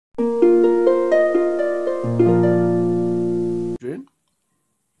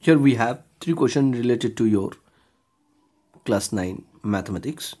Here we have 3 questions related to your class 9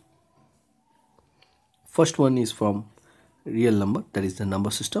 mathematics. First one is from real number, that is the number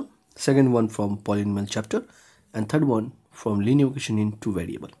system. Second one from polynomial chapter, and third one from linear equation in 2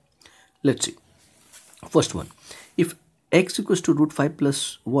 variable. Let's see. First one, if x equals to root 5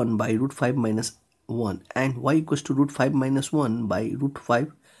 plus 1 by root 5 minus 1 and y equals to root 5 minus 1 by root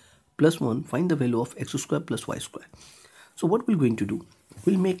 5 plus 1, find the value of x square plus y square. So what we're going to do,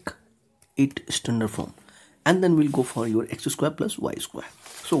 we'll make it standard form and then we'll go for your x square plus y square.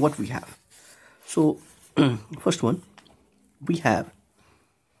 So what we have, so first one, we have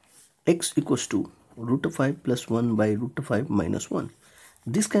x equals to root of 5 plus 1 by root of 5 minus 1.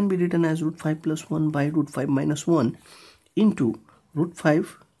 This can be written as root 5 plus 1 by root 5 minus 1 into root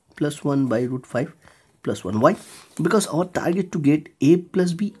 5 plus 1 by root 5 plus 1. Why? Because our target to get a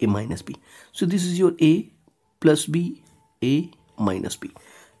plus b, a minus b. So this is your a plus b, a minus b.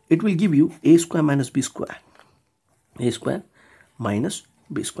 It will give you a square minus b square. A square minus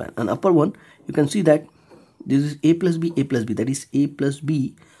b square. And upper one, you can see that this is a plus b, that is a plus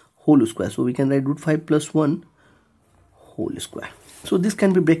b whole square. So we can write root 5 plus 1 whole square. So this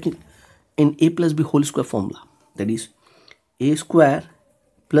can be breaking in a plus b whole square formula. That is a square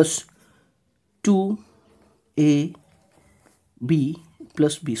plus 2ab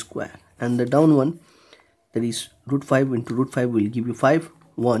plus b square. And the down one, that is root 5 into root 5 will give you 5,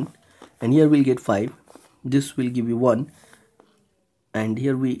 1. And here we'll get 5. This will give you 1. And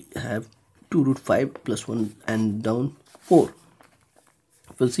here we have 2 root 5 plus 1 and down 4.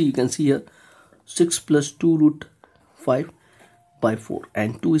 We'll see, you can see here 6 plus 2 root 5 by 4,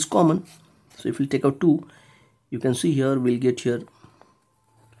 and 2 is common. So if we take out 2, you can see here we'll get here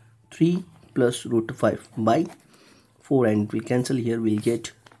 3 plus root 5 by 4, and we cancel here, we'll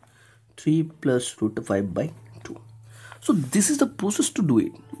get 3 plus root 5 by 2. So this is the process to do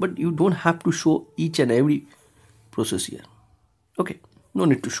it, but you don't have to show each and every process here. Okay, no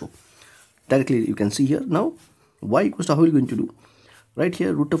need to show. Directly you can see here. Now y equals to, how are we going to do? Right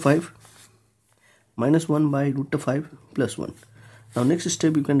here root of 5 minus 1 by root of 5 plus 1. Now next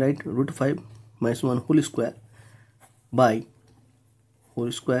step, you can write root of 5 minus 1 whole square by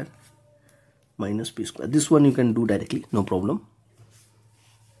whole square minus b square. This one you can do directly, no problem.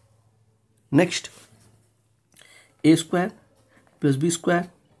 Next, a square plus b square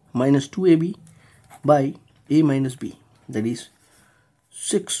minus 2ab by a minus b, that is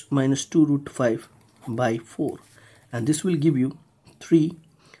 6 minus 2 root 5 by 4, and this will give you 3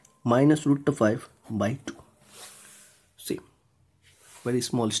 minus root of 5 by 2. See, very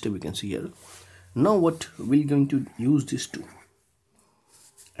small step we can see here. Now what we're going to use this to,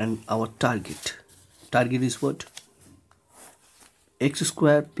 and our target is what? X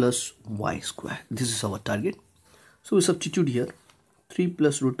square plus y square. This is our target. So we substitute here 3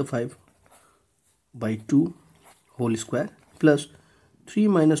 plus root of 5 by 2 whole square plus 3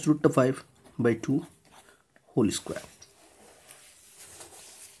 minus root of 5 by 2 whole square.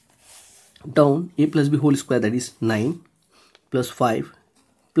 Down a plus b whole square, that is 9 plus 5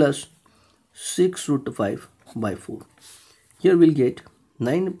 plus 6 root of 5 by 4. Here we'll get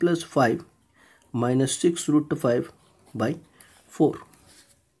 9 plus 5 minus 6 root of 5 by 4.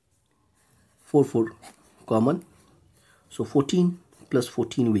 4 common. So 14 plus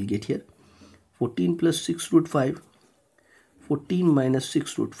 14 we'll get here. 14 plus 6 root 5. 14 minus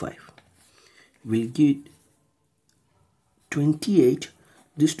 6 root 5. We'll get 28.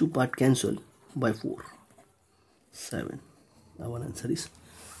 These two part cancel by 4. 7. Our answer is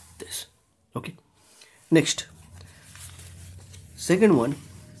this. Okay. Next, second one,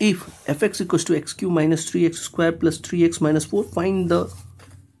 if fx equals to x cube minus 3x square plus 3x minus 4, find the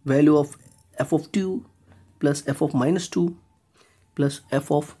value of f of 2 plus f of minus 2 plus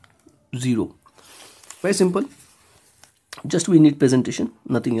f of 0. Very simple. Just we need presentation,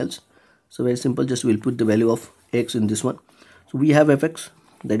 nothing else. So very simple, just we'll put the value of x in this one. So we have fx,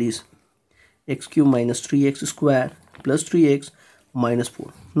 that is x cube minus 3x square plus 3x minus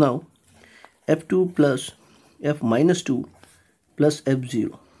 4. Now f2 plus f minus 2 plus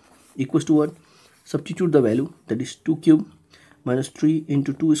f0 equals to what? Substitute the value, that is 2 cube minus 3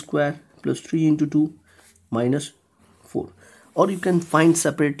 into 2 square plus 3 into 2 minus 4. Or you can find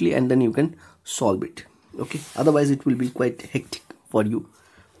separately and then you can solve it. Okay, otherwise it will be quite hectic for you.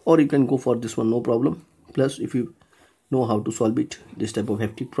 Or you can go for this one, no problem. Plus if you know how to solve it, this type of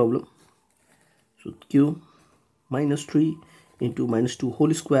hectic problem. So q minus 3 into minus 2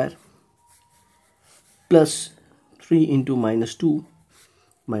 whole square plus 3 into minus 2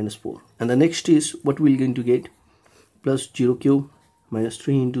 minus 4. And the next is what we're going to get, plus 0 cube minus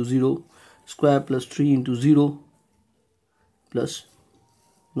 3 into 0 square plus 3 into 0 plus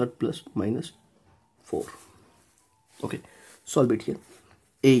not plus, minus 4. Okay, solve it here.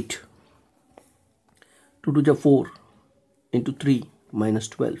 8 2 to the 4 into 3 minus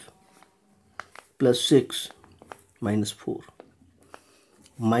 12 plus 6 minus 4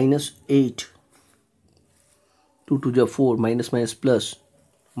 minus 8 2 to the 4 minus minus plus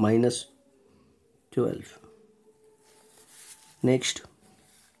minus 12. Next,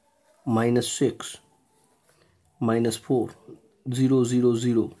 minus 6 minus 4 0 0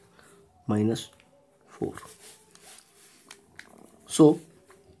 0 minus 4. So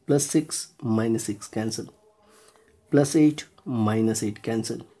plus 6 minus 6 cancel, plus 8 minus 8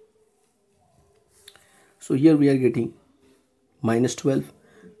 cancel. So here we are getting minus 12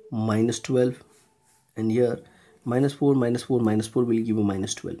 minus 12, and here minus 4 minus 4 minus 4 will give you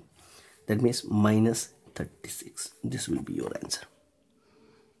minus 12. That means minus 36. This will be your answer.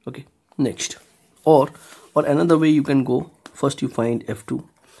 Okay, next, or another way you can go. First you find f2,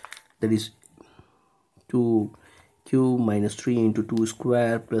 that is 2q minus 3 into 2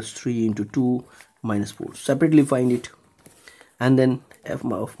 square plus 3 into 2 minus 4. Separately find it, and then f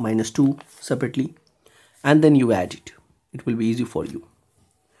of minus 2 separately, and then you add it. It will be easy for you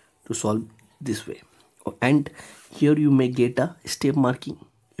to solve this way. And here you may get a step marking.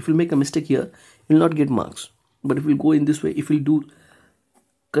 If you make a mistake here, you will not get marks. But if you go in this way, if you do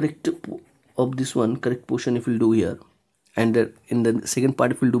correct of this one, correct portion if you do here, and in the second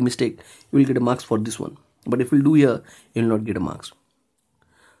part if you do mistake, you will get a marks for this one. But if you do here, you will not get a marks.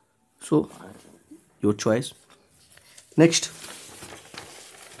 So your choice. Next,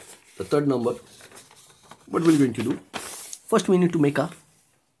 the third number. What we're going to do? First we need to make a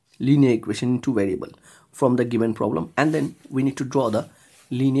linear equation in two variable from the given problem, and then we need to draw the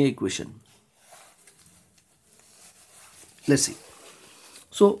linear equation. Let's see.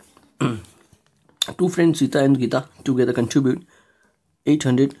 So two friends Sita and Geeta together contribute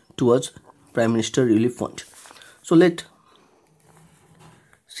 800 towards Prime Minister Relief Fund. So let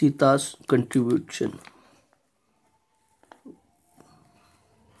Sita's contribution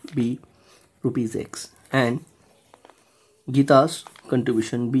be rupees X and Geeta's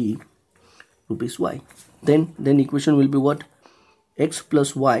contribution be rupees Y. Then equation will be what? X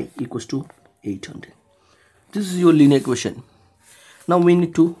plus Y equals to 800. This is your linear equation. Now we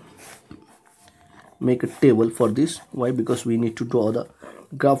need to make a table for this. Why? Because we need to draw the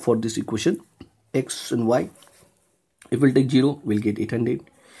graph for this equation, X and Y. If we'll take 0, we'll get 800.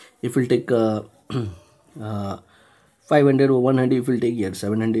 If we'll take 500 or 100, if we'll take here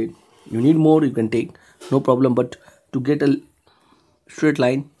 700. You need more, you can take, no problem. But to get a straight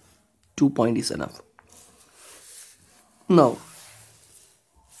line, 2 points is enough. Now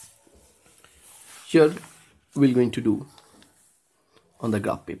here we're going to do on the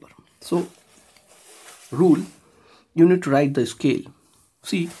graph paper. So rule, you need to write the scale.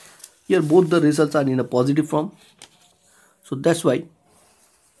 See here both the results are in a positive form, so that's why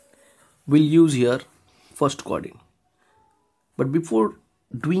we'll use here first coordinate. But before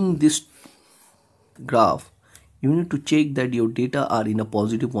doing this graph, you need to check that your data are in a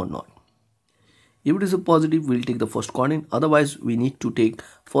positive or not. If it is a positive, we'll take the first coordinate. Otherwise we need to take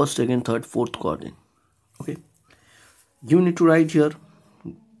first, second, third, fourth coordinate. Okay, you need to write here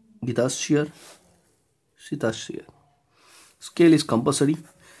Geeta's share, Sita's share. Scale is compulsory,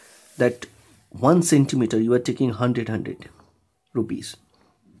 that 1 centimeter you are taking 100 rupees.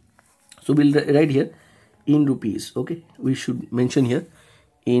 So we'll write here in rupees. Okay, we should mention here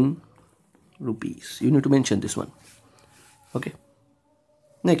in rupees. You need to mention this one. Okay,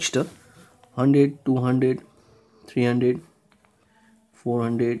 next 100, 200, 300,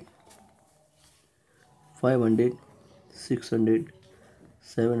 400, 500, 600,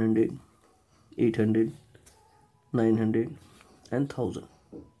 700, 800, 900 and 1000.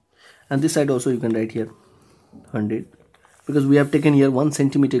 And this side also you can write here 100, because we have taken here 1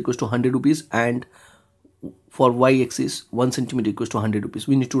 centimeter equals to 100 rupees, and for y axis 1 centimeter equals to 100 rupees.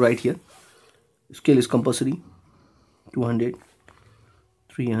 We need to write here. Scale is compulsory. 200,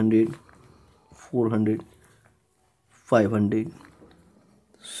 300, 400, 500,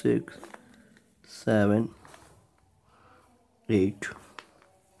 6, 7, 8,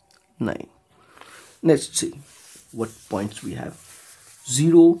 9. Let's see what points we have.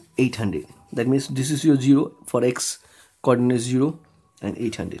 0, 800. That means this is your 0 for x coordinate 0 and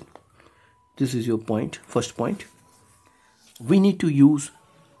 800. This is your point, first point. We need to use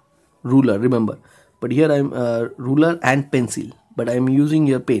ruler, remember, but here I am ruler and pencil, but I am using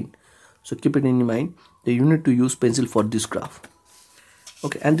your pen, so keep it in mind that you need to use pencil for this graph.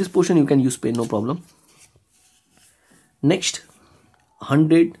 Okay, and this portion you can use pen, no problem. Next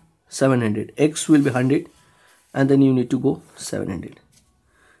 100, 700, x will be 100 and then you need to go 700.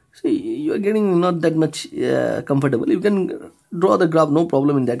 see, you are getting not that much comfortable. You can draw the graph, no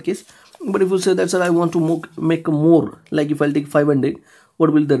problem in that case. But if you say that, sir, I want to make more, like if I'll take 500,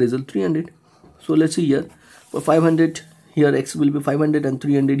 what will the result? 300. So let's see here, for 500 here x will be 500 and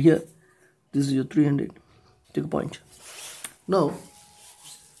 300 here, this is your 300. Take a point. Now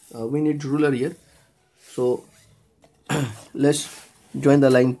we need ruler here, so let's join the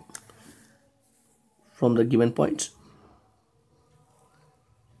line from the given points.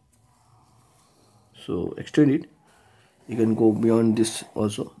 So extend it, you can go beyond this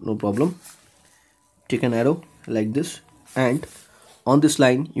also, no problem. Take an arrow like this, and on this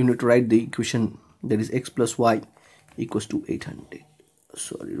line you need to write the equation, that is x plus y equals to 800.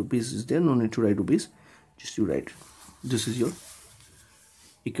 Sorry, rupees is there, no need to write rupees, just you write. This is your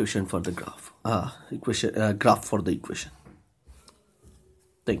equation for the graph, graph for the equation.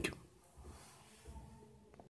 Thank you.